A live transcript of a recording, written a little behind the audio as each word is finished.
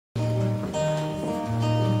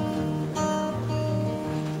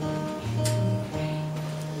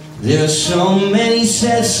There are so many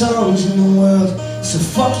sad songs in the world, so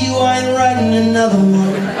fuck you, I ain't writing another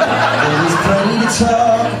one. There's plenty to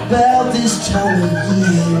talk about this time of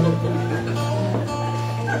year.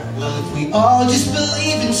 Well, if we all just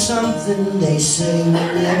believe in something, they say we'll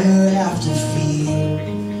never have to fear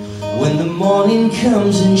when the morning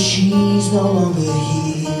comes and she's no longer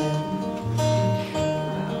here.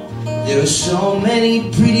 There are so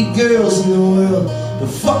many pretty girls in the world, but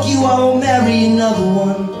fuck you, I won't marry another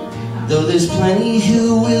one. Though there's plenty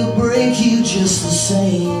who will break you just the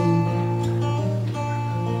same.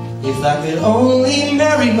 If I could only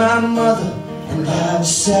marry my mother and have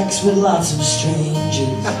sex with lots of strangers,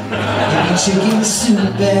 maybe chicken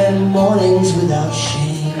soup and mornings without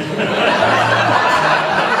shame.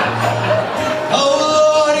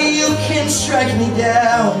 Oh Lord, you can strike me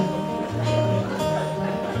down.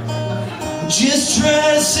 Just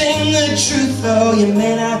try to sing the truth, though you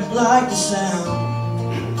may not like the sound.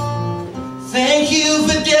 Thank you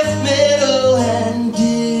for death metal and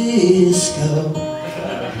disco,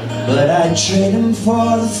 but I'd trade them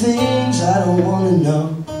for the things I don't want to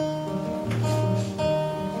know.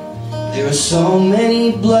 There are so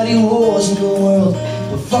many bloody wars in the world,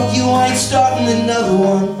 but fuck you, I ain't starting another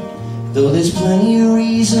one. Though there's plenty of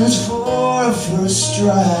reasons for a first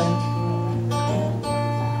strike.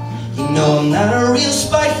 You know I'm not a real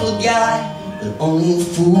spiteful guy, but only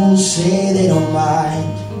fools say they don't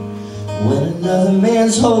mind when another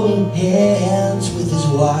man's holding hands with his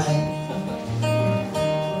wife.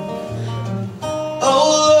 Oh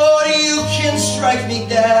Lord, you can strike me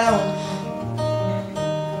down.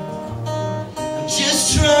 I'm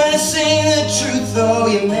just trying to sing the truth, though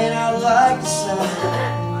you may not like the sound.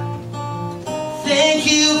 Thank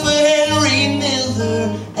you for Henry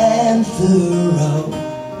Miller and Thoreau,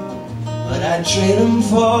 but I'd trade them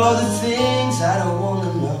for the things I don't want to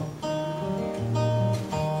know.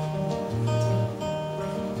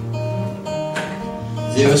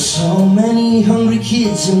 There are so many hungry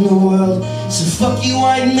kids in the world, so fuck you,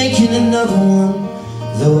 I ain't making another one.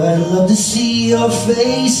 Though I'd love to see your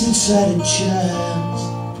face inside a child's.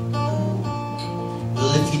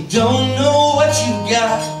 Well, if you don't know what you've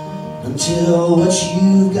got until what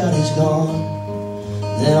you've got is gone,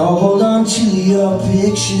 then I'll hold on to your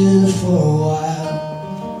picture for a while.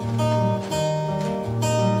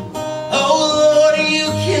 Oh Lord, you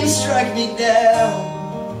can strike me down.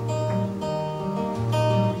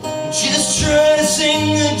 Just try to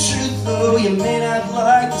sing the truth, though you may not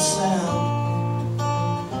like the sound.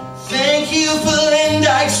 Thank you for Lynn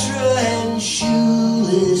Dykstra and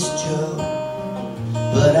Shoeless Joe,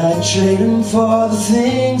 but I'd trade them for the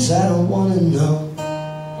things I don't want to know.